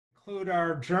conclude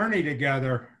our journey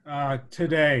together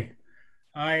today.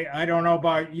 I don't know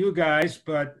about you guys,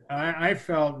 but I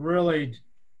felt really,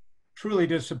 truly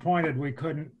disappointed we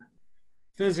couldn't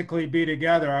physically be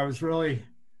together. I was really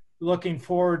looking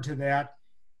forward to that,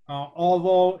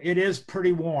 although it is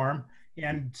pretty warm.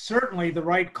 And certainly the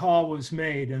right call was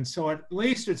made, and so at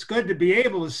least it's good to be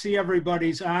able to see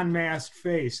everybody's unmasked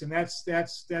face, and that's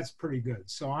pretty good.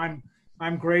 So I'm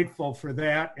grateful for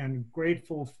that, and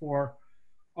grateful for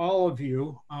all of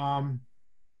you. I'll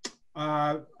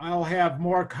have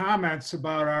more comments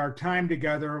about our time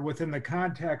together within the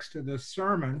context of this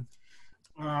sermon.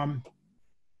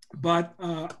 But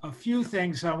a few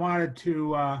things I wanted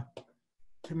to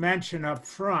mention up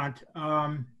front.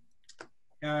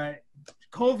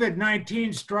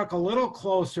 COVID-19 struck a little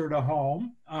closer to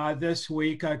home this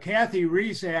week. Kathy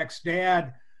Rezak's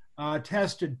dad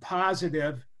tested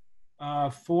positive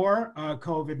for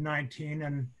COVID-19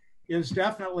 and is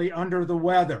definitely under the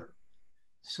weather.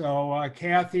 So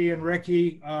Kathy and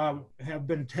Ricky have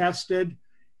been tested,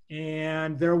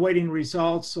 and they're waiting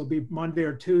results. It'll be Monday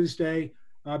or Tuesday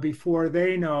before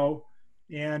they know.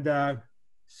 And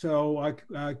so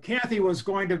Kathy was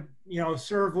going to,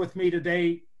 serve with me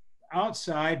today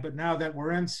outside, but now that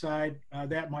we're inside,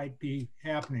 that might be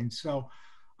happening. So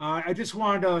I just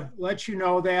wanted to let you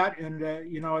know that, and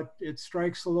it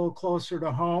strikes a little closer to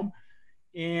home,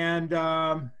 and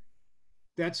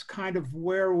that's kind of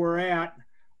where we're at.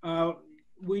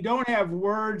 We don't have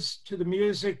words to the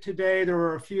music today. There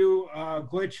were a few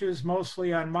glitches,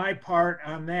 mostly on my part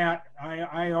on that.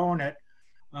 I own it.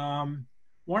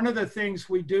 One of the things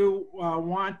we do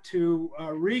want to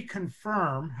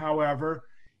reconfirm, however,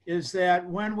 is that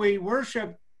when we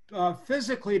worship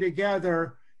physically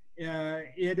together,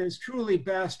 it is truly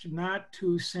best not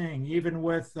to sing, even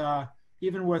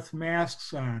with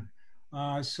masks on.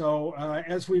 So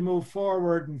as we move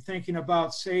forward and thinking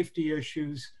about safety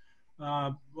issues,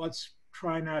 let's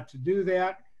try not to do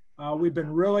that. We've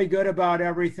been really good about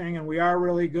everything, and we are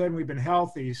really good, and we've been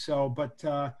healthy. So, but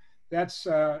that's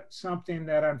something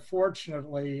that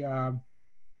unfortunately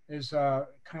is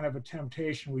kind of a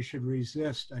temptation we should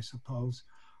resist, I suppose.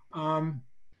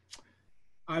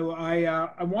 I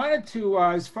wanted to,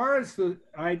 as far as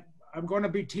I'm going to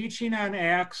be teaching on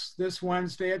Acts this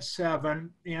Wednesday at 7,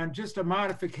 and just a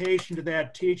modification to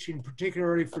that teaching,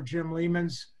 particularly for Jim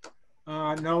Lehman's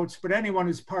notes, but anyone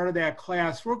who's part of that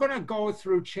class. We're going to go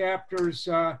through chapters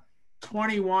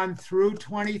 21 through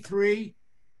 23.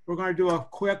 We're going to do a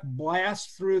quick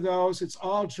blast through those. It's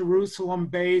all Jerusalem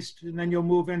based, and then you'll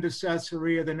move into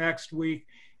Caesarea the next week.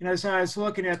 And as I was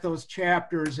looking at those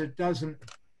chapters, it doesn't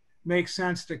make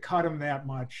sense to cut them that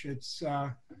much. It's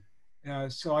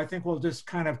so I think we'll just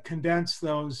kind of condense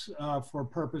those for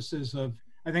purposes of,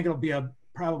 I think it'll be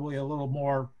probably a little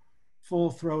more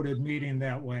full-throated meeting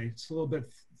that way. It's a little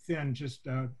bit thin, just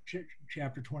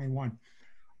chapter 21.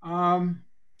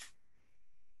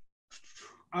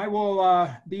 I will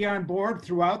be on board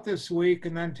throughout this week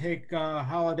and then take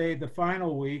holiday the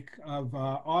final week of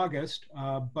August,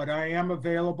 but I am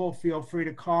available. Feel free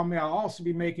to call me. I'll also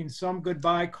be making some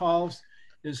goodbye calls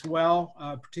as well,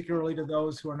 particularly to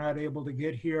those who are not able to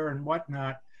get here and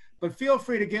whatnot. But feel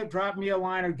free to drop me a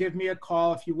line or give me a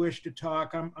call if you wish to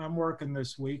talk. I'm working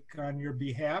this week on your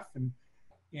behalf, and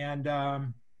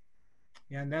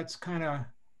that's kind of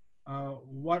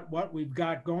what we've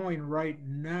got going right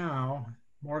now.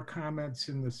 More comments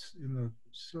in the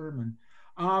sermon.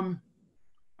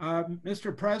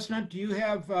 Mr. President, do you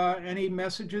have any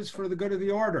messages for the good of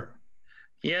the order?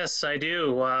 Yes, I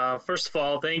do. First of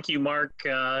all, thank you, Mark.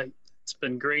 It's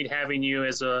been great having you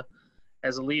as a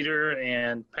leader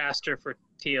and pastor for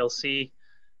TLC.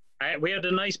 We had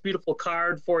a nice, beautiful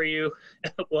card for you.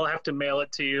 We'll have to mail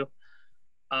it to you.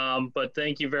 But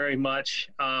thank you very much.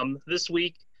 This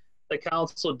week, the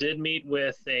council did meet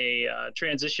with a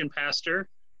transition pastor,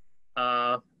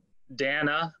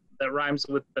 Dana, that rhymes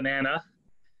with banana,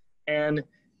 and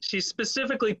she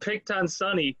specifically picked on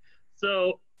Sunny.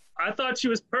 So I thought she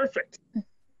was perfect.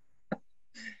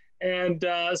 And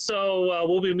so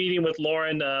we'll be meeting with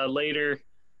Lauren later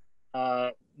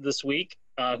this week,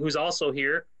 who's also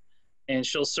here, and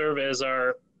she'll serve as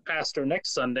our pastor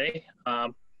next Sunday,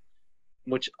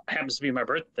 which happens to be my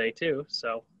birthday too.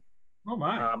 So. Oh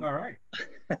my! All right.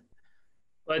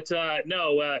 But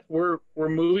no, we're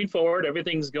moving forward.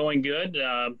 Everything's going good.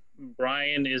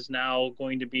 Brian is now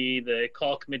going to be the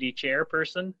call committee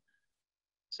chairperson.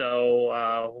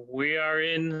 So we are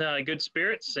in good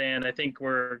spirits, and I think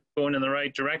we're going in the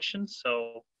right direction.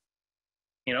 So,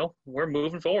 we're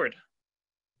moving forward.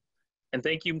 And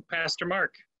thank you, Pastor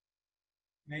Mark.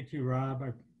 Thank you, Rob.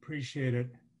 I appreciate it.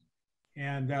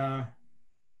 And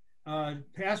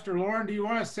Pastor Lauren, do you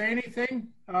want to say anything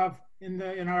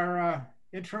in our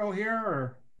intro here?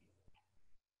 Or?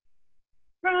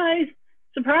 Surprise!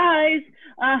 Surprise!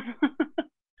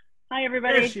 Hi,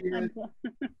 everybody. There she is.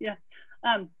 Yeah.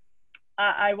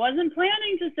 I wasn't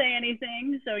planning to say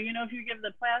anything, so if you give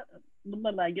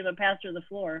give a pastor the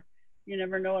floor, you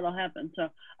never know what'll happen. So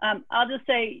I'll just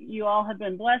say you all have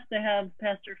been blessed to have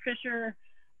Pastor Fisher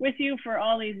with you for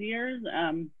all these years.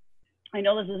 I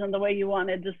know this isn't the way you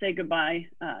wanted to say goodbye,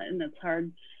 and it's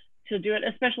hard to do it,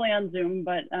 especially on Zoom,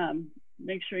 but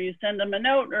make sure you send them a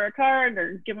note or a card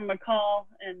or give them a call,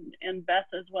 and Beth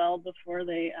as well before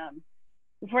they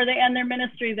end their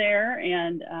ministry there.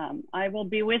 And I will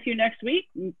be with you next week,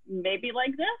 maybe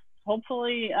like this,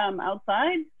 hopefully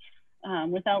outside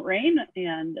without rain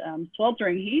and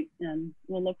sweltering heat, and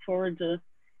we'll look forward to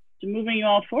moving you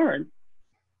all forward.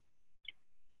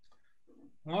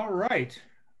 All right.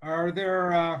 Are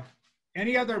there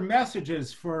any other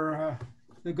messages for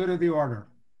the good of the order?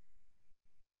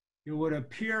 It would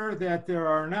appear that there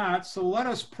are not, so let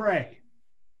us pray.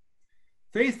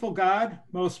 Faithful God,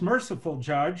 most merciful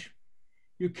Judge,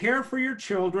 you care for your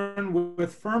children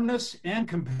with firmness and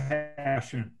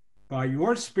compassion. By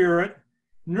your Spirit,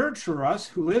 nurture us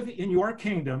who live in your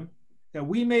kingdom, that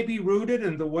we may be rooted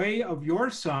in the way of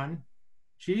your Son,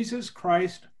 Jesus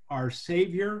Christ, our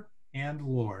Savior and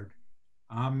Lord.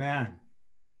 Amen.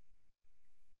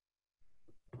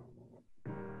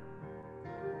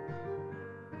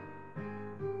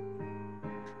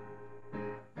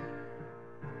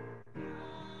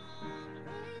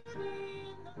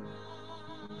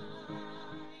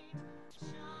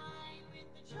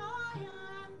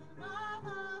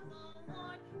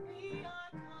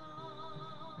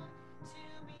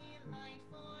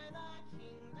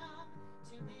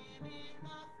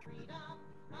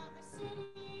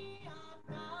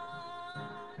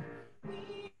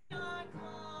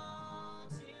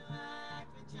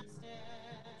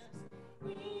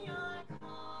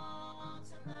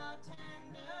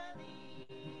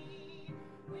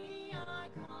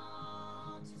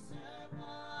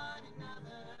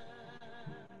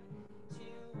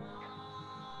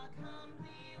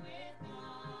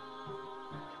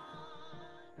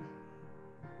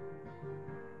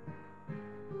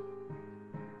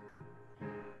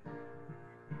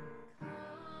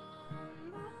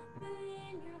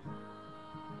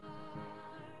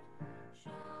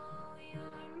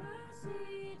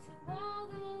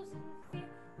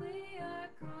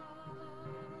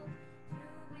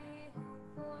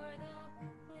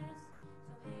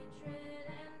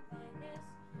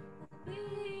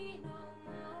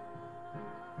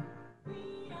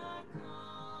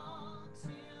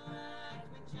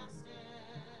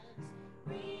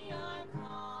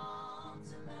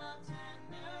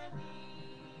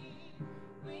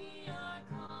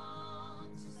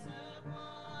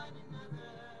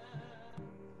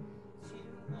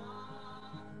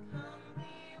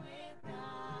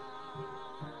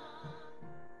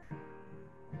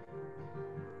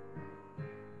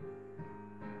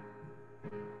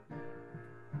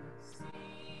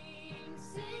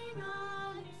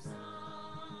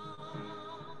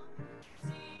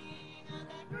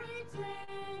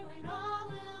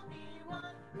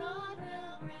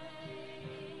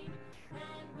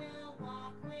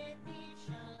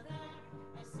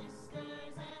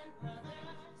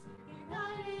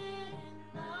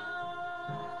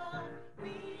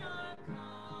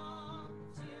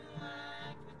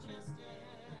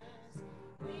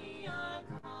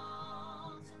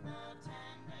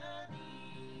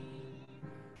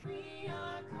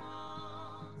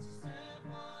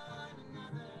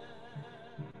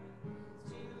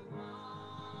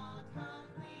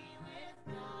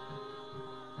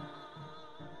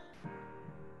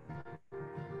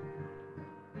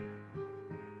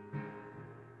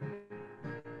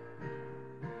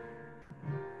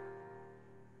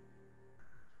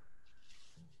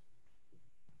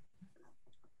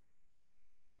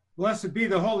 Blessed be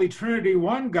the Holy Trinity,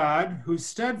 one God, whose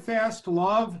steadfast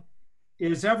love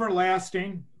is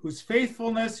everlasting, whose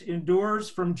faithfulness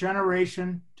endures from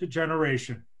generation to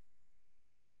generation.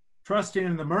 Trusting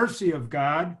in the mercy of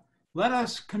God, let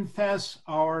us confess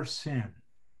our sin.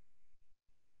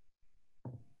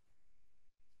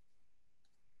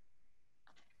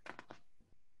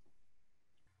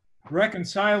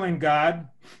 Reconciling God,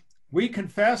 we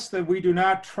confess that we do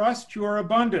not trust your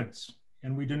abundance,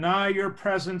 and we deny your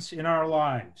presence in our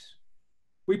lives.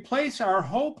 We place our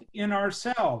hope in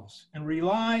ourselves and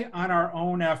rely on our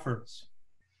own efforts.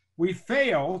 We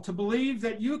fail to believe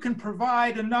that you can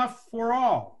provide enough for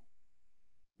all.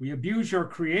 We abuse your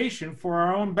creation for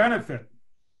our own benefit.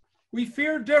 We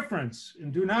fear difference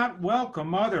and do not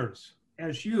welcome others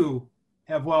as you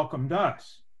have welcomed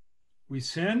us. We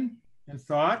sin in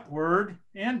thought, word,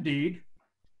 and deed.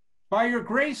 By your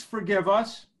grace, forgive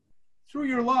us. Through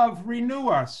your love, renew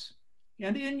us.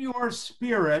 And in your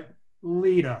spirit,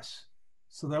 lead us,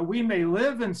 so that we may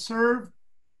live and serve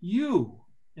you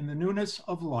in the newness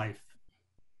of life.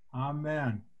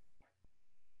 Amen.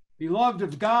 Beloved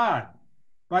of God,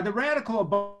 by the radical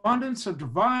abundance of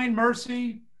divine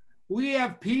mercy, we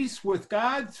have peace with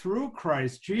God through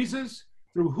Christ Jesus,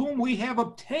 through whom we have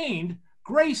obtained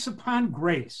grace upon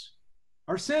grace.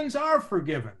 Our sins are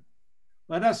forgiven.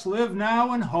 Let us live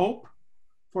now in hope,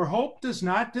 for hope does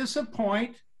not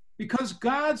disappoint, because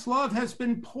God's love has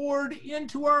been poured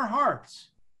into our hearts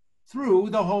through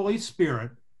the Holy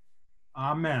Spirit.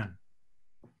 Amen.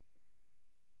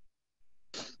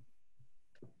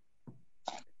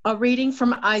 A reading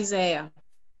from Isaiah.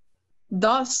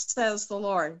 Thus says the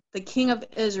Lord, the King of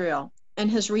Israel,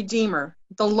 and his Redeemer,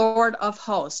 the Lord of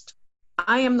hosts.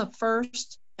 I am the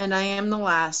first, and I am the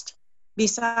last.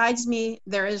 Besides me,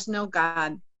 there is no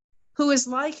God. Who is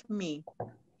like me?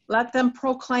 Let them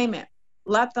proclaim it.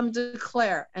 Let them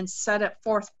declare and set it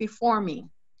forth before me.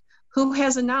 Who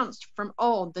has announced from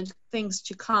old the things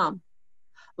to come?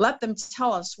 Let them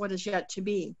tell us what is yet to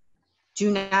be.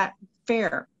 Do not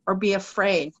fear or be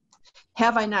afraid.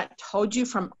 Have I not told you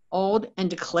from old and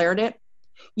declared it?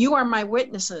 You are my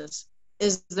witnesses.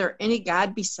 Is there any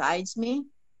God besides me?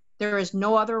 There is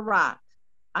no other rock.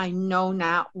 I know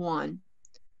not one.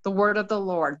 The word of the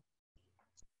Lord.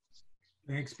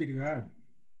 Thanks be to God.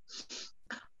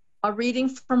 A reading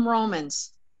from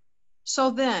Romans. So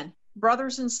then,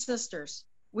 brothers and sisters,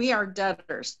 we are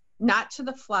debtors, not to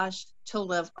the flesh, to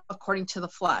live according to the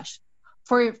flesh.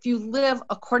 For if you live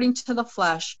according to the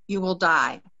flesh, you will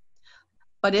die.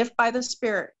 But if by the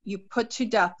Spirit you put to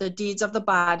death the deeds of the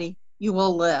body, you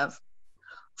will live.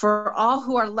 For all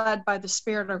who are led by the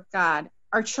Spirit of God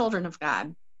are children of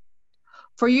God.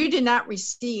 For you did not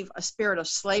receive a spirit of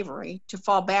slavery to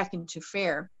fall back into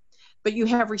fear, but you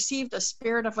have received a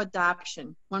spirit of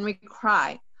adoption when we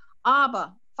cry,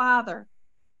 Abba, Father.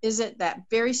 Is it that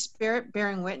very Spirit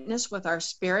bearing witness with our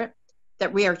spirit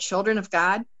that we are children of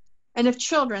God? And if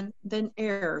children, then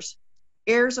heirs,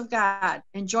 heirs of God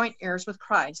and joint heirs with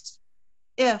Christ,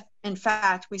 if, in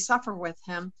fact, we suffer with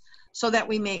him, so that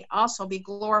we may also be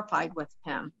glorified with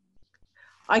him.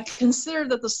 I consider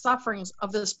that the sufferings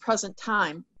of this present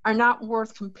time are not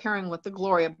worth comparing with the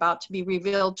glory about to be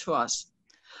revealed to us.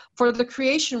 For the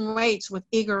creation waits with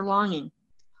eager longing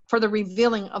for the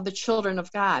revealing of the children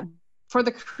of God. For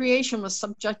the creation was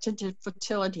subjected to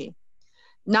futility,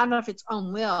 not of its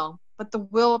own will, but the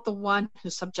will of the one who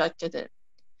subjected it,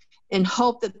 in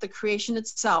hope that the creation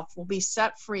itself will be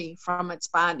set free from its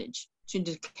bondage to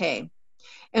decay,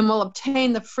 and will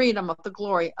obtain the freedom of the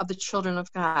glory of the children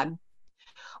of God.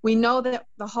 We know that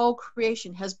the whole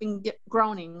creation has been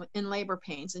groaning in labor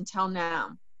pains until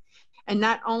now, and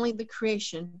not only the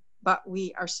creation, but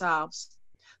we ourselves,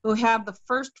 who have the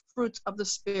first fruits of the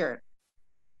Spirit,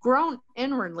 groan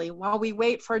inwardly while we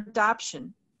wait for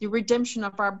adoption, the redemption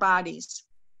of our bodies.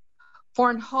 For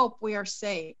in hope we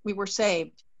were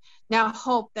saved. Now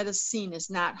hope that is seen is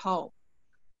not hope.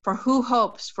 For who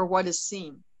hopes for what is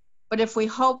seen? But if we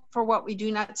hope for what we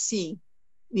do not see,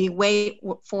 we wait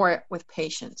for it with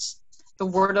patience. The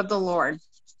word of the Lord.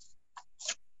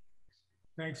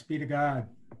 Thanks be to God.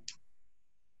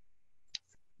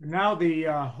 Now the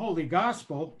Holy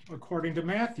Gospel according to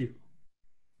Matthew.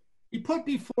 He put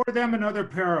before them another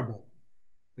parable.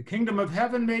 The kingdom of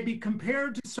heaven may be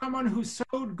compared to someone who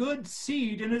sowed good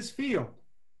seed in his field.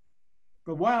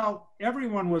 But while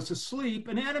everyone was asleep,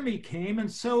 an enemy came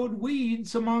and sowed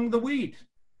weeds among the wheat,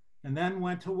 and then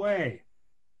went away.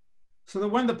 So that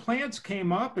when the plants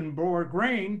came up and bore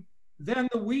grain, then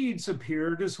the weeds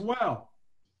appeared as well.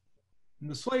 And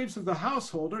the slaves of the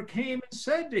householder came and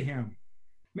said to him,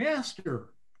 Master,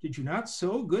 did you not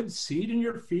sow good seed in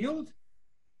your field?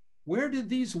 Where did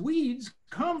these weeds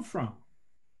come from?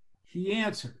 He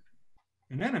answered,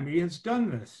 An enemy has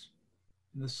done this.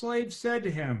 And the slave said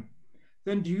to him,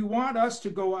 Then do you want us to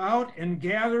go out and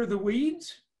gather the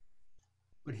weeds?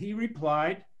 But he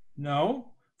replied,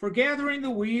 No, for gathering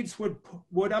the weeds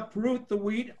would uproot the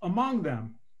wheat among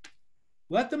them.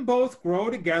 Let them both grow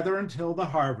together until the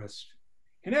harvest.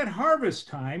 And at harvest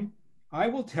time, I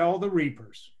will tell the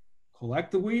reapers,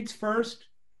 collect the weeds first,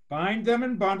 bind them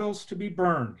in bundles to be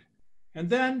burned, and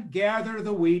then gather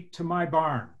the wheat to my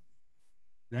barn.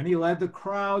 Then he left the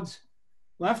crowds,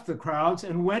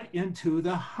 and went into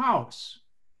the house.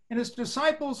 And his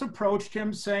disciples approached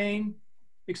him, saying,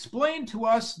 Explain to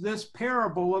us this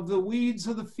parable of the weeds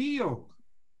of the field.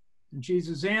 And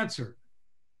Jesus answered,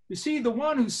 you see, the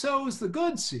one who sows the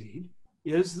good seed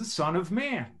is the Son of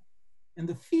Man, and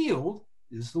the field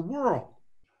is the world.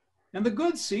 And the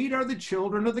good seed are the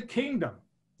children of the kingdom,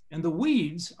 and the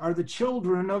weeds are the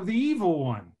children of the evil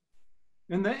one.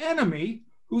 And the enemy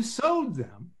who sowed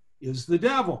them is the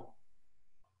devil.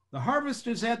 The harvest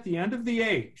is at the end of the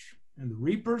age, and the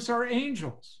reapers are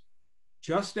angels.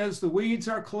 Just as the weeds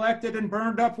are collected and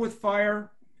burned up with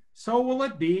fire, so will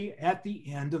it be at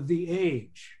the end of the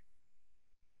age.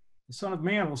 The Son of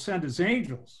Man will send his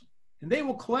angels, and they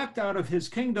will collect out of his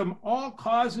kingdom all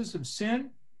causes of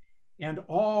sin and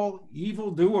all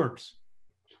evildoers,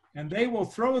 and they will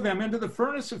throw them into the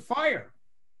furnace of fire,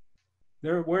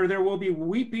 where there will be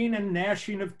weeping and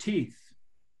gnashing of teeth.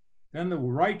 Then the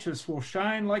righteous will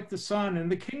shine like the sun in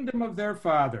the kingdom of their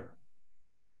Father.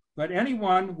 But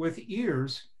anyone with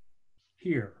ears,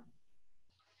 hear.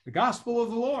 The gospel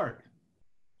of the Lord.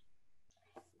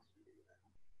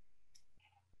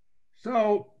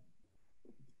 So,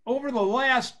 over the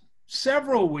last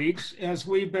several weeks, as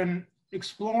we've been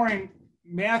exploring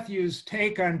Matthew's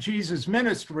take on Jesus'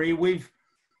 ministry, we've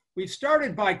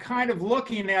started by kind of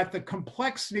looking at the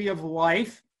complexity of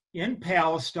life in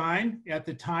Palestine at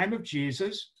the time of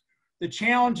Jesus, the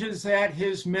challenges that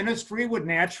his ministry would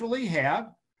naturally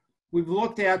have. We've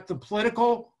looked at the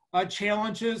political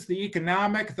challenges, the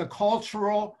economic, the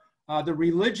cultural, the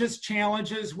religious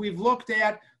challenges. We've looked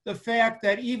at the fact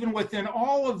that even within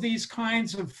all of these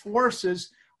kinds of forces,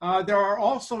 there are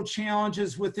also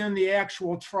challenges within the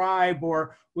actual tribe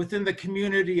or within the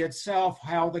community itself,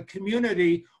 how the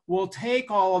community will take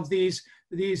all of these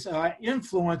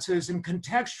influences and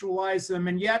contextualize them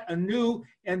in yet a new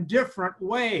and different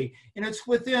way. And it's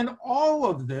within all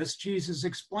of this, Jesus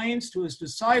explains to his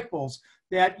disciples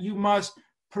that you must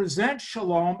present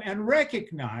shalom and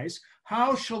recognize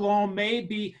how shalom may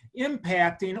be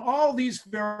impacting all these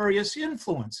various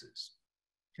influences.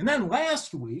 And then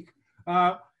last week,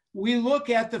 we look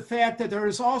at the fact that there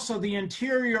is also the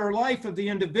interior life of the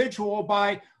individual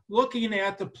by looking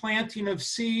at the planting of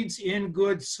seeds in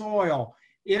good soil.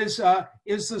 Is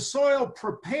the soil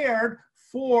prepared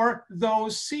for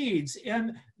those seeds?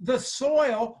 And the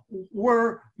soil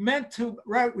were meant to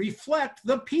reflect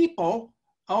the people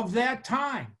of that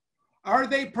time. Are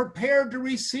they prepared to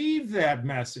receive that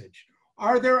message?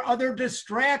 Are there other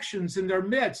distractions in their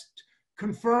midst,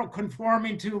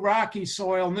 conforming to rocky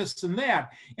soil and this and that?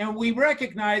 And we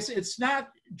recognize it's not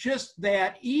just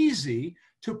that easy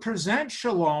to present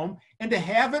shalom and to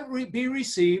have it be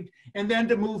received and then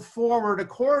to move forward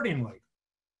accordingly.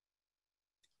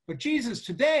 But Jesus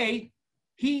today,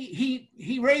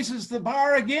 he raises the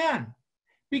bar again,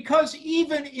 because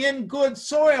even in good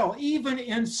soil, even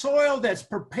in soil that's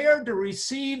prepared to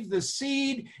receive the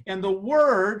seed and the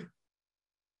word,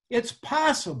 it's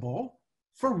possible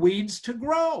for weeds to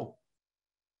grow.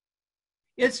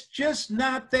 It's just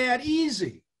not that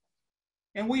easy.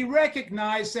 And we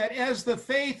recognize that as the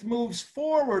faith moves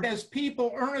forward, as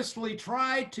people earnestly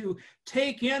try to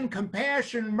take in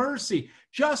compassion, mercy,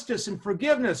 justice, and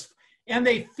forgiveness, and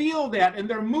they feel that and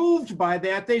they're moved by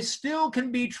that, they still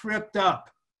can be tripped up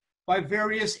by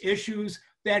various issues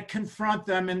that confront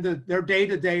them in their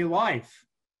day-to-day life.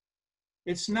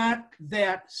 It's not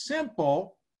that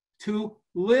simple to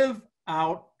live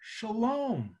out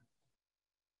shalom.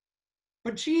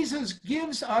 But Jesus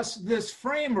gives us this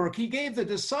framework. He gave the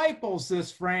disciples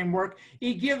this framework.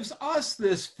 He gives us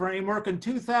this framework in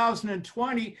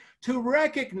 2020 to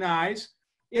recognize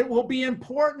it will be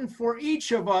important for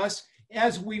each of us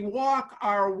as we walk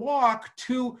our walk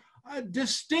to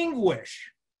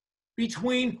distinguish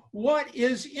between what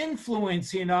is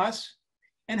influencing us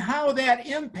and how that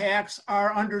impacts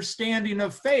our understanding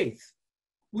of faith.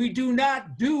 We do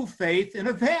not do faith in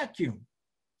a vacuum.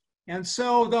 And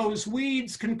so those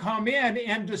weeds can come in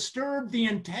and disturb the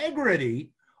integrity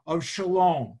of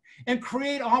shalom and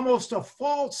create almost a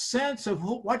false sense of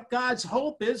what God's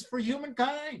hope is for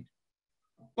humankind.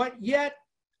 But yet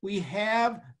we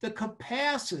have the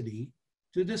capacity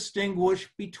to distinguish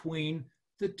between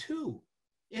the two.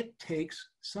 It takes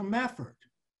some effort.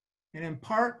 And in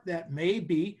part, that may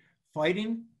be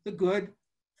fighting the good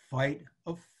fight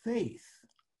of faith.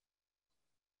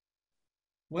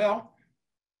 Well,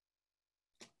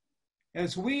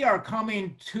 as we are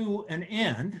coming to an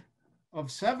end of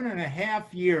 7.5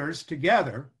 years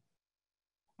together,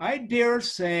 I dare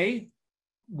say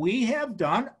we have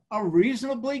done a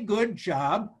reasonably good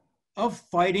job of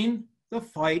fighting the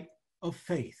fight of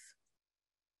faith.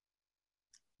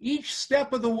 Each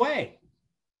step of the way,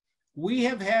 we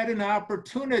have had an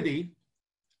opportunity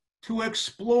to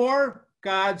explore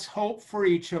God's hope for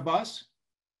each of us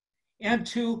and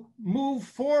to move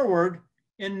forward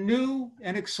in new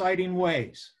and exciting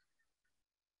ways.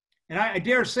 And I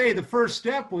dare say the first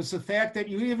step was the fact that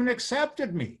you even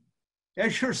accepted me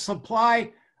as your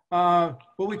supply,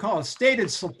 what we call a stated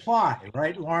supply,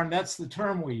 right, Lauren? That's the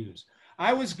term we use.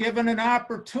 I was given an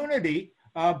opportunity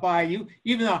by you,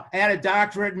 even though I had a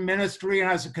doctorate in ministry and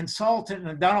I was a consultant and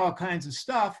had done all kinds of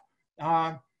stuff.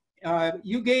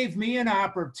 You gave me an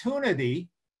opportunity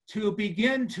to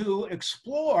begin to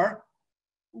explore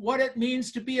what it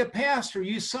means to be a pastor.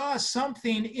 You saw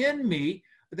something in me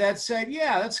that said,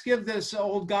 yeah, let's give this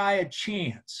old guy a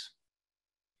chance.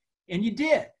 And you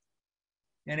did.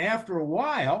 And after a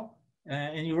while,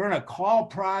 and you were in a call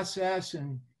process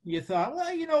and you thought,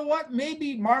 well, you know what,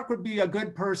 maybe Mark would be a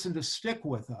good person to stick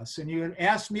with us. And you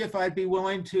asked me if I'd be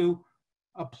willing to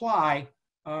apply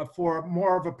for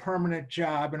more of a permanent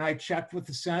job. And I checked with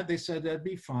the Senate. They said that'd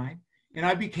be fine. And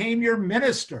I became your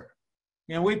minister.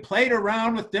 And we played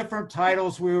around with different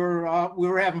titles. We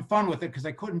were having fun with it because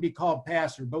I couldn't be called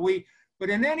pastor. But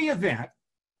in any event,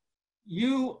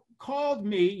 you called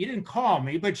me. You didn't call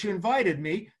me, but you invited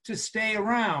me to stay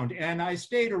around, and I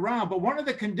stayed around. But one of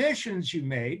the conditions you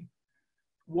made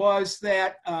was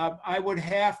that I would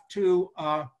have to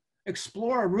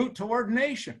explore a route to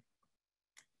ordination,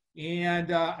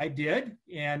 and I did,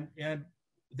 and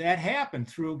that happened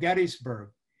through Gettysburg.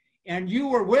 And you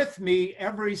were with me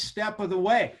every step of the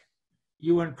way.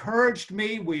 You encouraged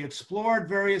me. We explored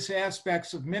various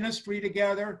aspects of ministry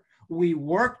together. We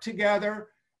worked together.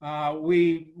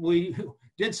 We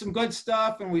did some good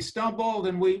stuff and we stumbled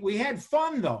and we had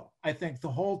fun, though, I think,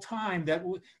 the whole time. That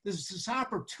this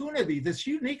opportunity, this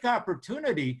unique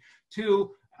opportunity to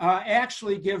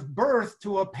actually give birth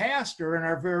to a pastor in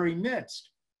our very midst.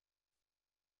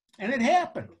 And it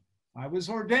happened. I was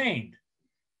ordained.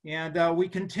 And we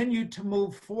continued to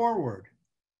move forward.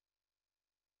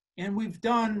 And we've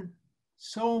done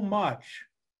so much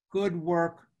good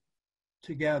work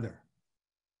together.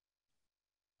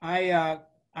 I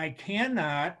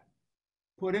cannot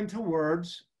put into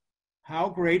words how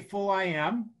grateful I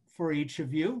am for each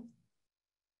of you,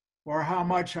 or how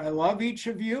much I love each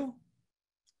of you.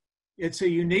 It's a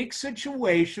unique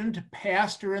situation to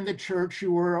pastor in the church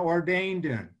you were ordained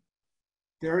in.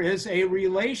 There is a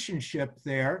relationship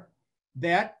there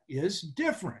that is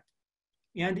different,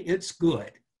 and it's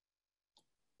good.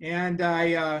 And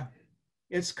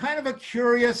it's kind of a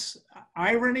curious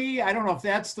irony, I don't know if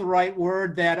that's the right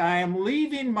word, that I am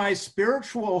leaving my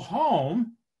spiritual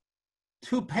home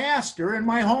to pastor in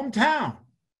my hometown.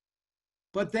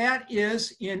 But that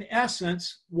is, in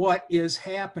essence, what is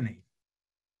happening.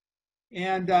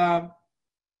 And I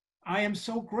am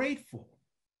so grateful,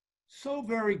 so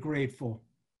very grateful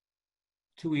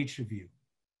to each of you.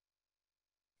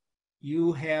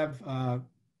 You have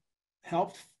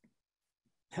helped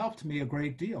me a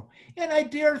great deal. And I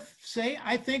dare say,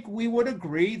 I think we would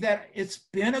agree that it's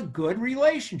been a good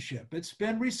relationship. It's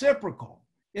been reciprocal.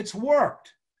 It's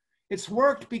worked. It's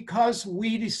worked because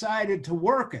we decided to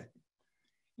work it.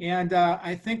 And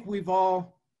I think we've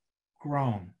all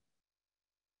grown.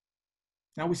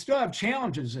 Now, we still have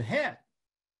challenges ahead.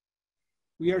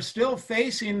 We are still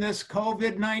facing this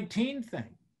COVID-19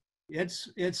 thing.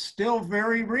 It's still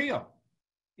very real,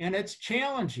 and it's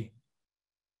challenging,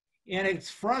 and it's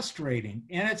frustrating,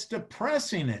 and it's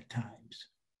depressing at times.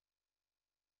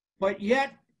 But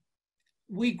yet,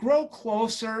 we grow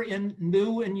closer in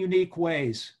new and unique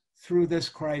ways through this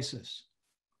crisis.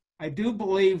 I do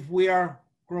believe we are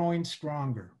growing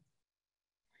stronger.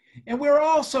 And we're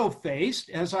also faced,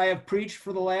 as I have preached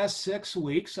for the last 6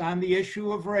 weeks, on the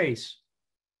issue of race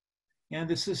and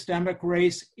the systemic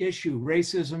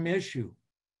racism issue.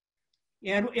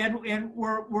 And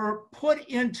we're put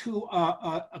into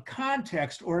a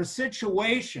context or a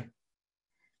situation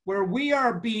where we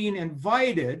are being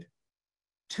invited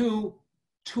to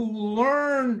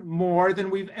learn more than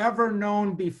we've ever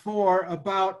known before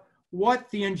about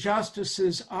what the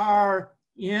injustices are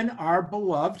in our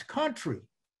beloved country,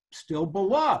 still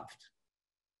beloved.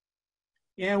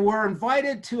 And we're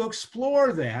invited to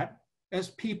explore that as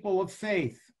people of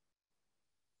faith.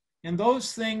 And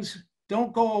those things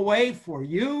don't go away for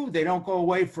you, they don't go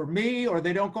away for me, or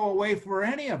they don't go away for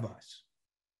any of us.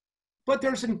 But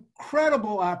there's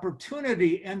incredible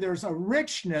opportunity and there's a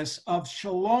richness of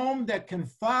shalom that can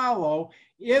follow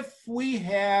if we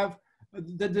have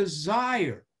the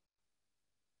desire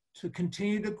to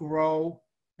continue to grow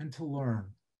and to learn.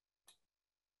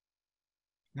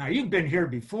 Now, you've been here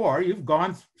before. You've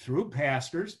gone through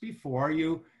pastors before.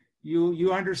 You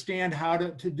you understand how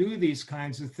to do these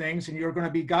kinds of things, and you're going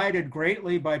to be guided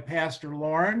greatly by Pastor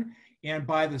Lauren and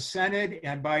by the Senate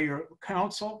and by your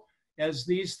council as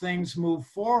these things move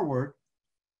forward.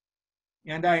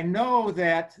 And I know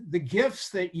that the gifts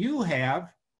that you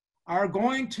have are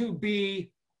going to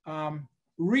be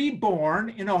reborn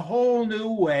in a whole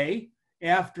new way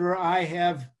after I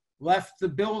have left the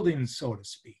building, so to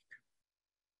speak.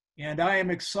 And I am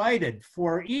excited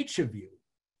for each of you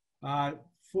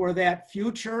for that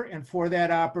future and for that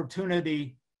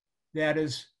opportunity that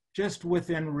is just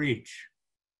within reach.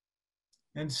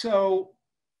 And so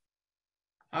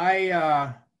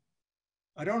I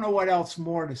don't know what else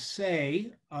more to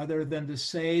say other than to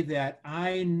say that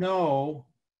I know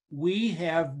we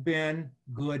have been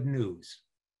good news.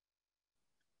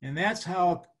 And that's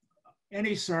how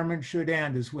any sermon should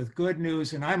end, is with good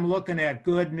news. And I'm looking at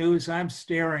good news. I'm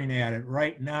staring at it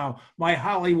right now. My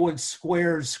Hollywood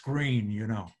Squares screen, you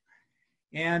know.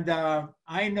 And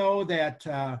I know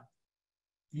that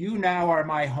you now are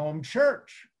my home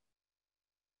church.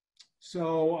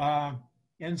 So,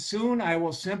 and soon I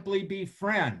will simply be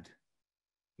friend.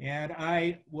 And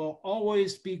I will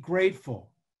always be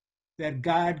grateful that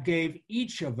God gave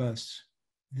each of us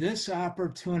this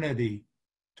opportunity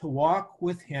to walk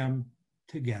with him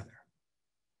together.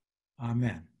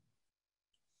 Amen.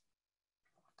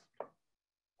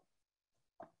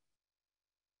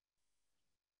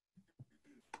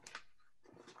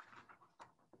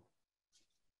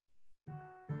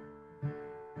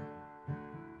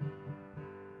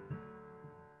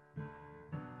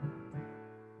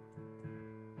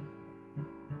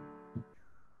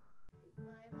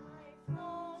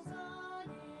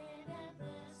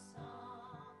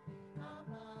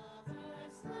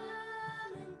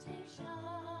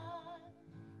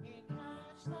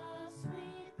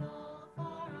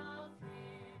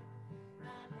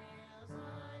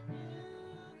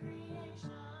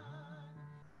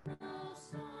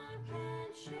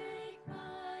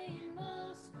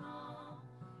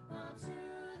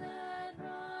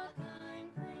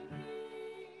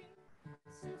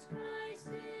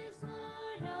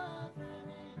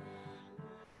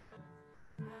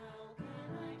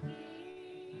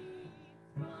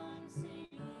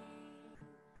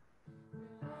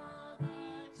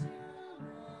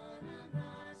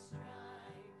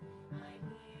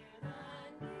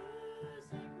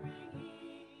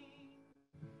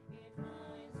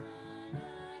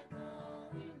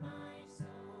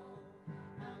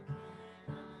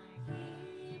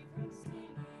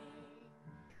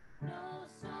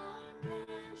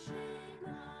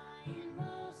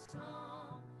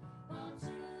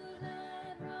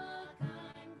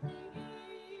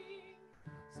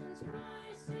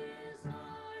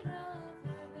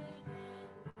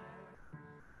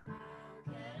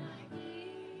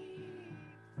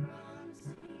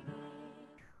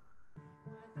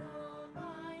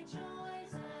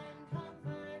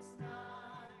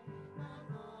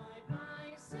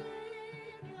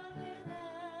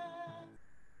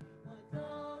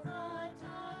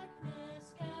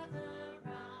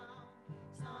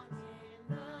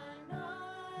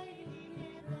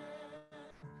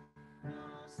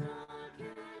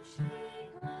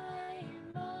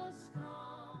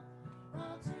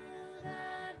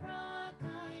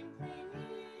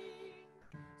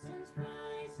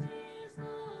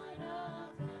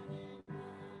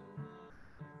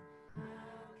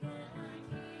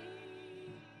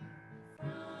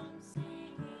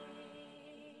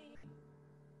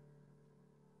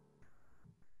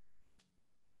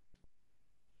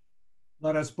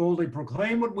 Let us boldly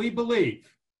proclaim what we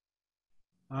believe.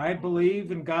 I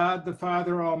believe in God the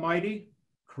Father Almighty,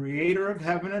 creator of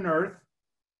heaven and earth.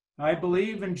 I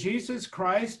believe in Jesus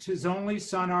Christ, his only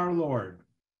Son, our Lord.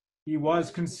 He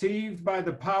was conceived by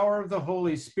the power of the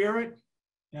Holy Spirit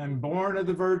and born of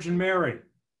the Virgin Mary.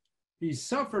 He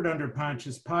suffered under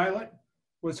Pontius Pilate,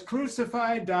 was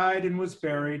crucified, died, and was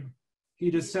buried. He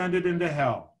descended into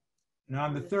hell. And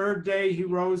on the third day he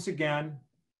rose again.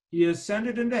 He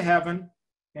ascended into heaven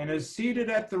and is seated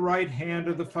at the right hand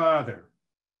of the Father.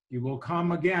 He will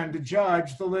come again to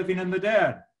judge the living and the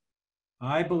dead.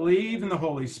 I believe in the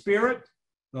Holy Spirit,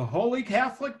 the Holy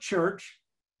Catholic Church,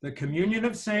 the communion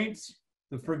of saints,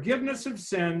 the forgiveness of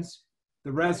sins,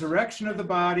 the resurrection of the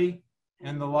body,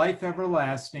 and the life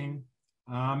everlasting.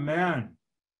 Amen.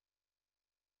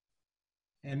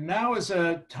 And now is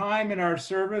a time in our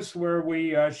service where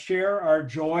we share our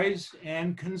joys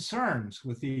and concerns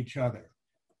with each other.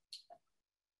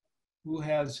 Who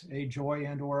has a joy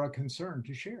and or a concern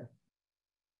to share?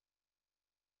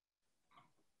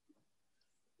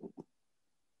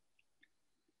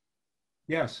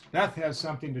 Yes, Beth has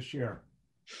something to share.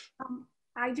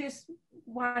 I just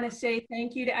want to say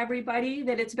thank you to everybody,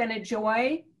 that it's been a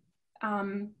joy,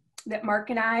 that Mark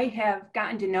and I have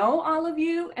gotten to know all of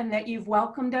you, and that you've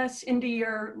welcomed us into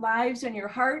your lives and your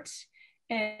hearts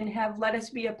and have let us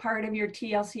be a part of your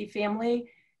TLC family.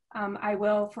 I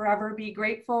will forever be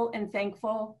grateful and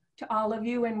thankful to all of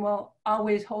you, and will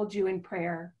always hold you in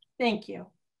prayer. Thank you.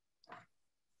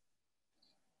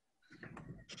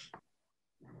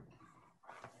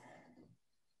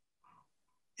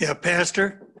 Yeah,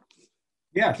 Pastor.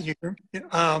 Yes. Can you hear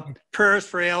me? Prayers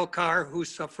for Al Carr,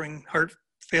 who's suffering heart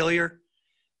failure,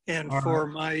 and for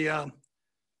my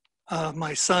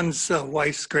my son's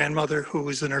wife's grandmother, who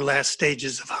is in her last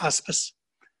stages of hospice,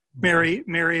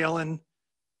 Mary Ellen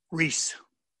Reese.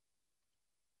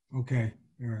 Okay,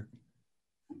 Eric.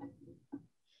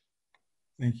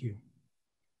 Thank you.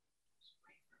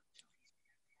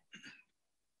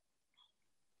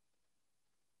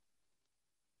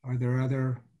 Are there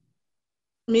other?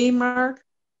 Me, Mark?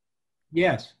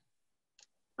 Yes.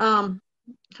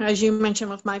 As you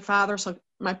mentioned with my father, so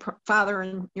my father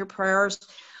in your prayers.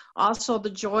 Also the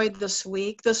joy this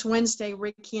week. This Wednesday,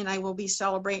 Ricky and I will be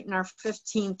celebrating our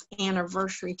 15th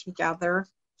anniversary together,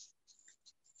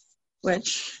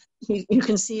 which you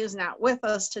can see is not with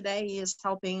us today. He is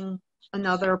helping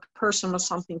another person with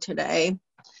something today.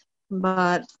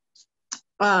 But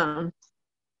I'd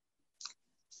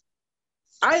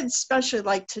especially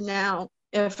like to now,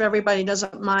 if everybody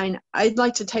doesn't mind, I'd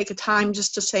like to take a time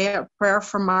just to say a prayer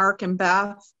for Mark and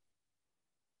Beth.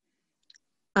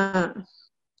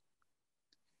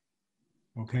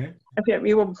 Okay. If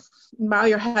you will bow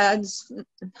your heads,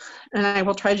 and I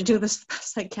will try to do this the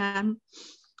best I can.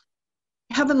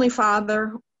 Heavenly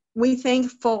Father, we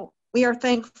are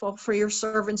thankful for your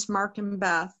servants, Mark and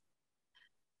Beth.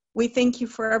 We thank you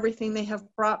for everything they have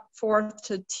brought forth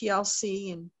to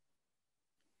TLC and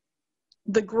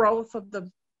the growth of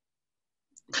the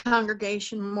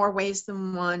congregation in more ways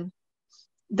than one.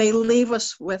 They leave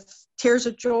us with tears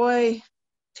of joy,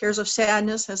 tears of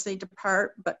sadness as they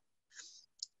depart, but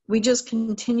we just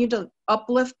continue to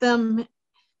uplift them,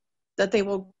 that they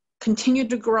will continue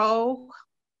to grow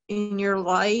in your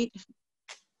light,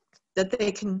 that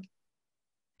they can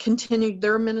continue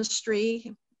their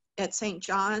ministry at St.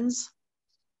 John's.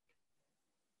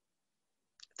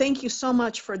 Thank you so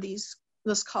much for this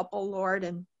couple, Lord,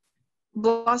 and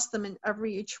bless them in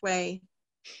every each way.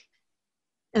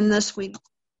 And this we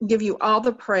give you all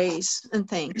the praise and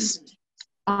thanks.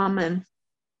 Amen.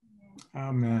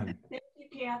 Amen. Thank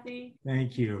you, Kathy.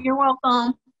 Thank you. You're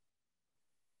welcome.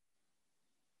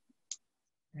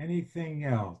 Anything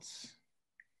else?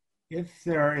 If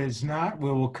there is not,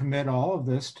 we will commit all of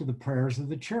this to the prayers of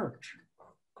the church.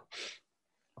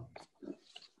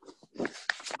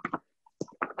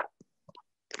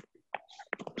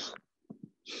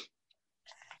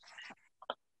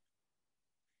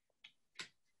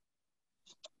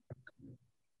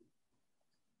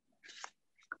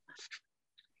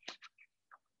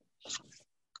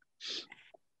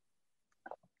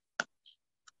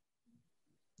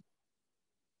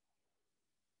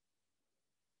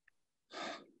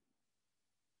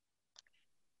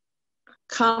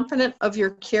 Confident of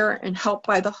your care and help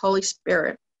by the Holy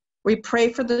Spirit, we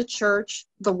pray for the church,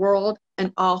 the world,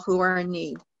 and all who are in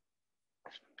need.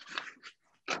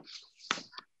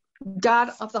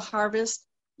 God of the harvest,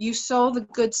 you sow the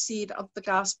good seed of the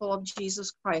gospel of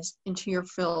Jesus Christ into your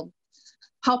field.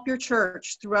 Help your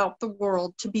church throughout the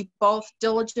world to be both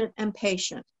diligent and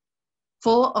patient,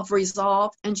 full of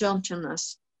resolve and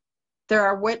gentleness. There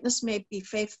our witness may be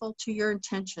faithful to your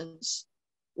intentions.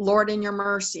 Lord, in your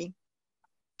mercy,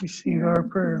 Receive our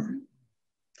prayer.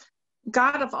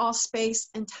 God of all space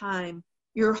and time,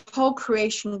 your whole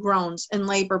creation groans in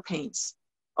labor pains,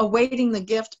 awaiting the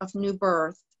gift of new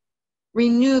birth.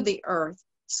 Renew the earth,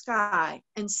 sky,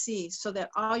 and sea so that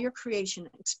all your creation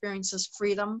experiences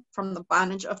freedom from the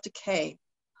bondage of decay.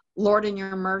 Lord, in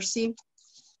your mercy,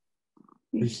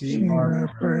 Receive our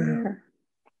prayer.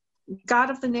 God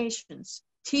of the nations,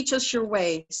 teach us your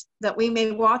ways that we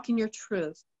may walk in your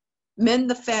truth. Mend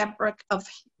the fabric of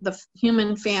the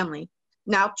human family,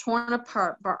 now torn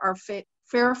apart by our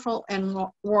fearful and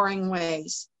warring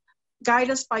ways.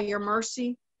 Guide us by your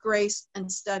mercy, grace,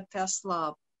 and steadfast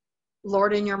love.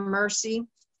 Lord, in your mercy,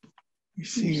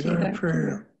 Receive our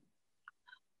prayer.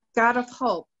 God of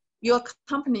hope, you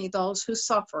accompany those who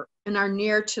suffer and are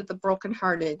near to the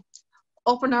brokenhearted.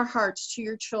 Open our hearts to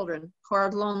your children who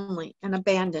are lonely and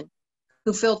abandoned,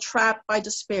 who feel trapped by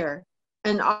despair,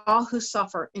 and all who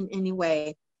suffer in any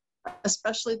way,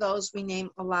 especially those we name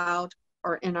aloud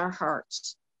or in our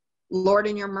hearts. Lord,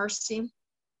 in your mercy,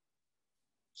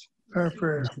 Our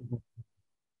prayer.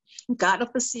 God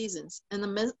of the seasons, in the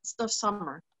midst of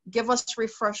summer, give us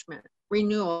refreshment,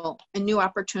 renewal, and new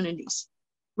opportunities.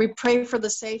 We pray for the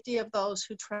safety of those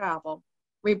who travel.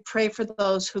 We pray for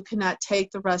those who cannot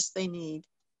take the rest they need.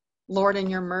 Lord, in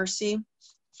your mercy,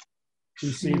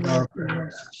 receive our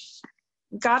prayers.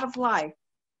 God of life,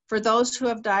 for those who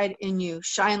have died in you,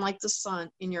 shine like the sun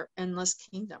in your endless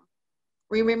kingdom.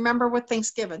 We remember with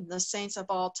thanksgiving the saints of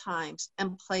all times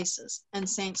and places and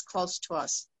saints close to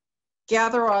us.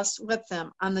 Gather us with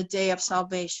them on the day of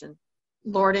salvation.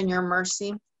 Lord, in your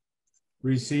mercy,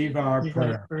 receive our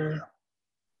prayer.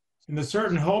 In the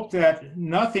certain hope that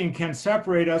nothing can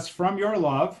separate us from your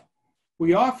love,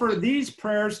 we offer these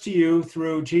prayers to you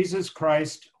through Jesus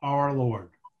Christ our Lord.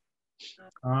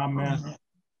 Amen.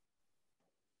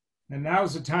 And now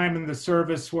is the time in the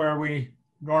service where we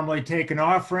normally take an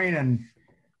offering, and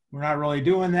we're not really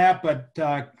doing that, but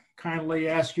kindly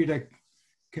ask you to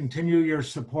continue your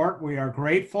support. We are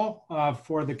grateful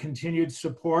for the continued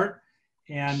support,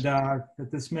 and that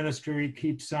this ministry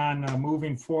keeps on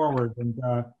moving forward,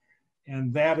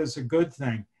 and that is a good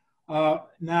thing.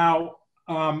 Now,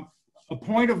 a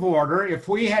point of order: if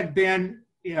we had been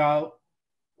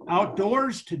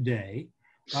outdoors today,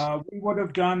 we would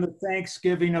have done the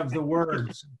Thanksgiving of the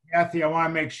words. Kathy, I want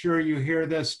to make sure you hear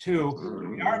this too.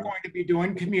 We are going to be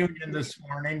doing communion this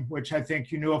morning, which I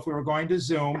think you knew if we were going to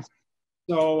Zoom.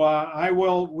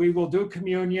 So we will do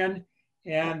communion,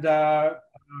 and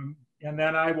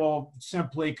then I will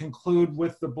simply conclude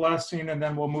with the blessing, and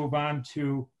then we'll move on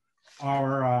to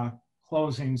our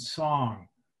closing song.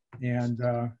 And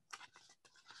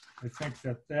I think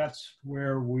that that's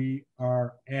where we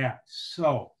are at.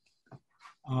 So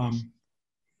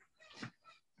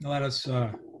let us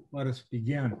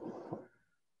begin.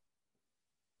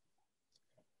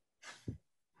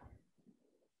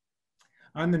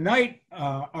 On the night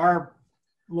our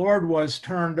Lord was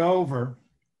turned over,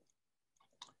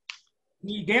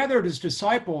 he gathered his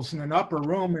disciples in an upper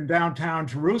room in downtown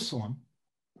Jerusalem.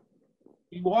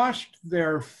 He washed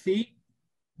their feet.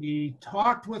 He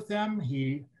talked with them.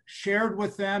 He shared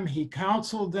with them. He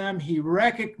counseled them. He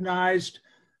recognized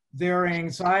their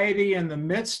anxiety in the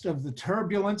midst of the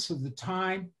turbulence of the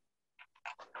time.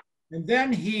 And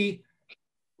then he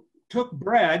took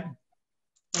bread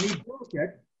and he broke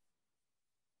it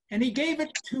and he gave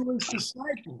it to his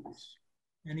disciples.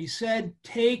 And he said,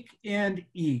 "Take and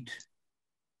eat.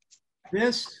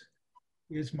 This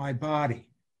is my body,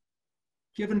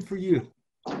 given for you."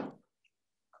 And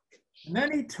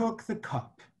then he took the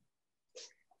cup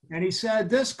and he said,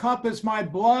 "This cup is my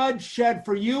blood shed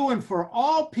for you and for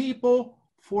all people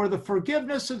for the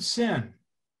forgiveness of sin.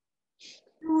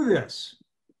 Do this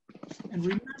and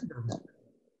remember me."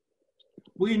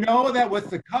 We know that with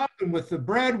the cup and with the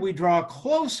bread, we draw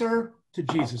closer to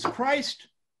Jesus Christ.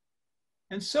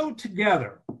 And so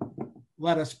together,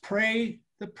 let us pray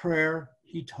the prayer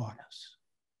he taught us.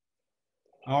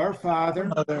 Our Father,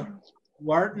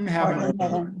 who art in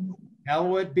heaven,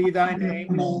 hallowed be thy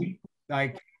name. Thy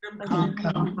kingdom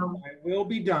come, thy will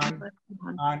be done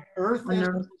on earth as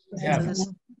it is in heaven.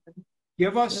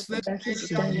 Give us this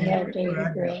day our daily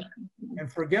bread,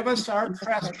 and forgive us our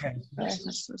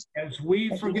trespasses, as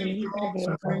we forgive those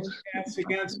who trespass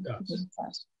against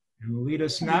us. And lead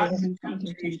us not into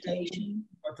temptation,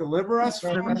 but deliver us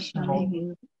from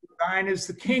evil. Thine is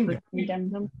the kingdom,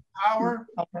 power,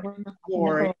 and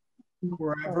glory,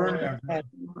 forever and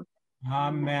ever.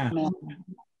 Amen.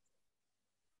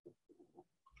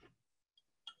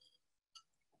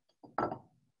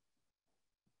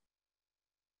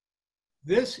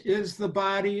 This is the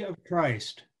body of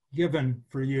Christ given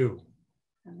for you.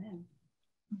 Amen.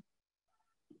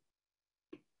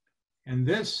 And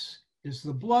this is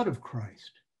the blood of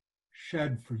Christ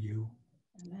shed for you.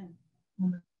 Amen.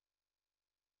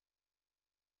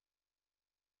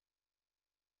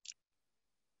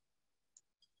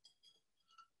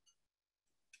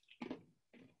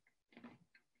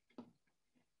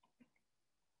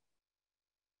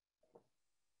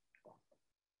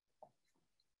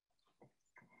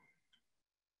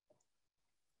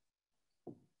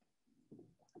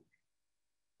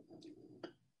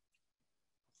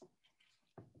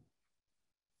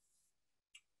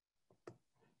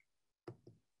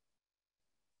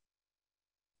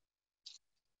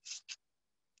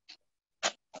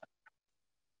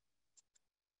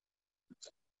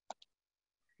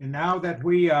 And now that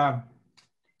we have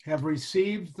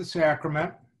received the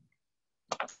sacrament,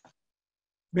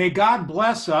 may God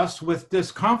bless us with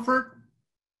discomfort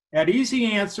at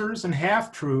easy answers and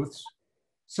half-truths,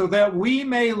 so that we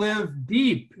may live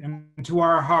deep into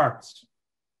our hearts.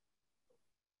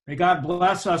 May God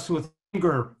bless us with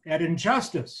anger at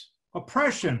injustice,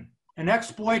 oppression, and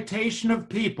exploitation of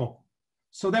people,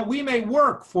 so that we may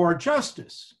work for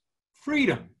justice,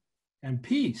 freedom, and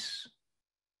peace.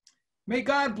 May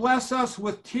God bless us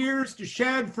with tears to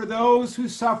shed for those who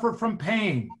suffer from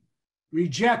pain,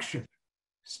 rejection,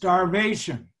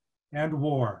 starvation, and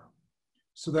war,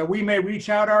 so that we may reach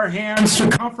out our hands to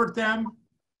comfort them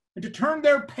and to turn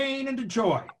their pain into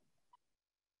joy.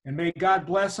 And may God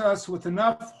bless us with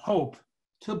enough hope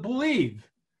to believe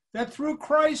that through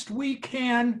Christ we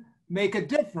can make a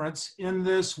difference in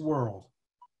this world.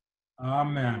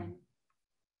 Amen.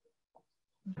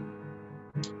 Wait,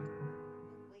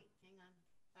 hang on.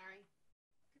 Sorry.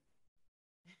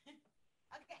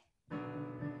 Okay.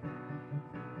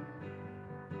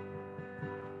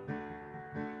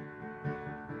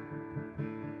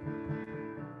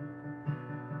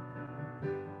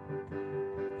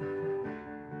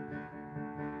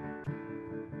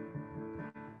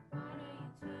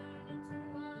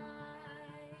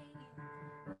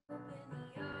 Open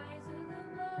the eyes of the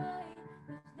blind,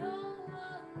 there's no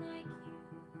one like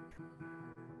you.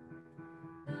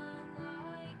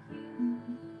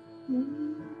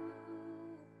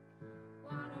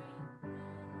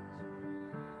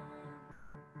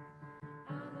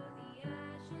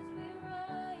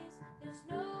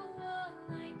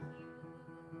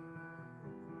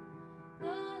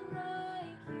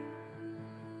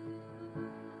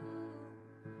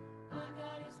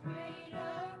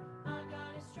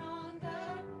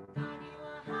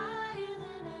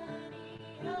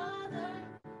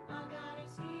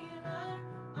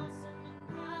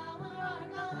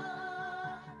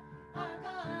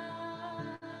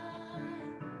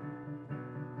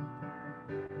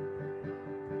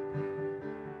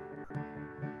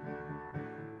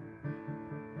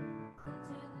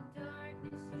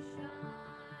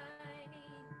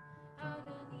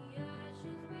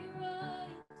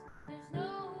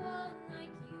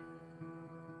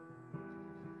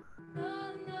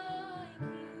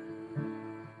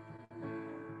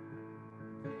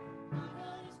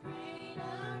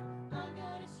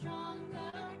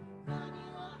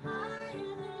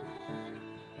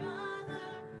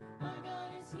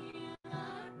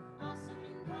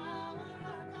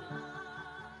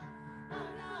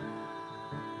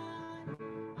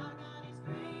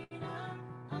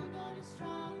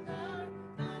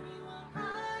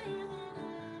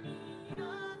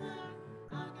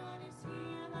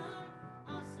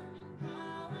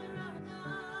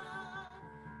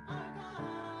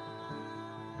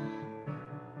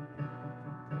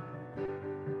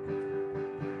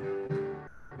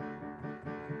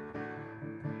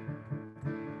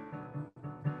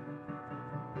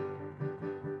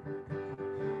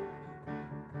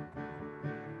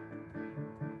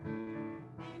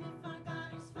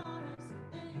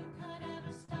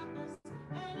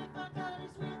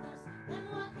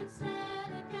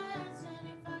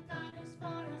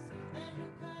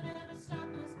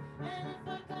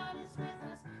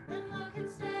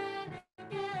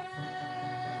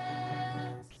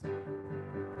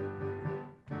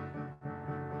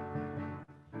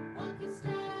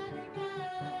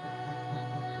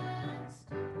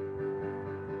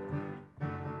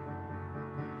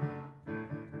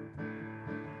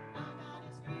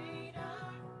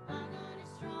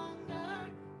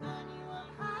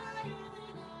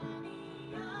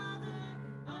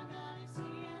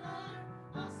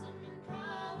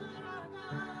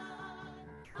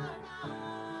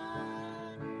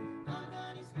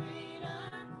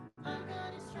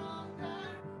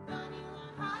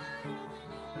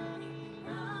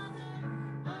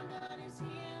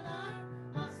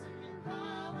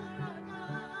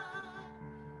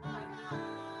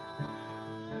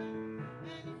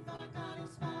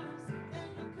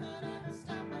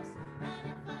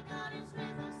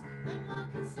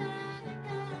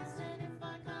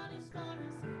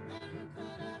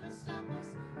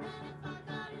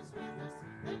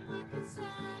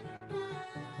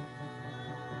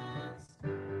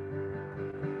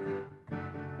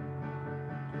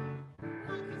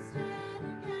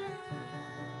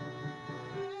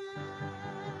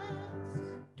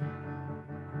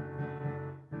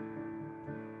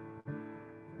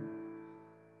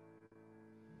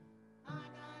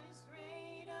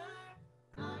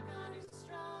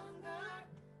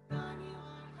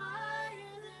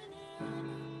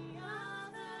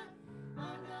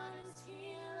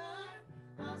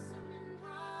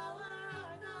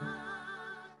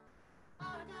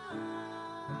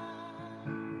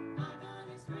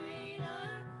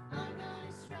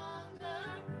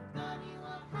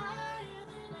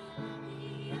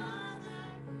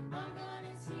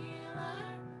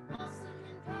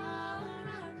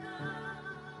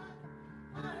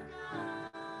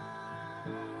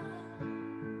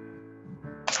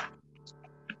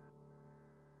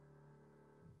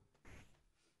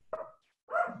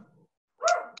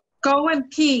 Go in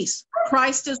peace.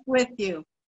 Christ is with you.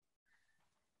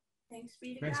 Thanks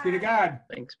be to Thanks God. be to God.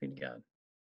 Thanks be to God.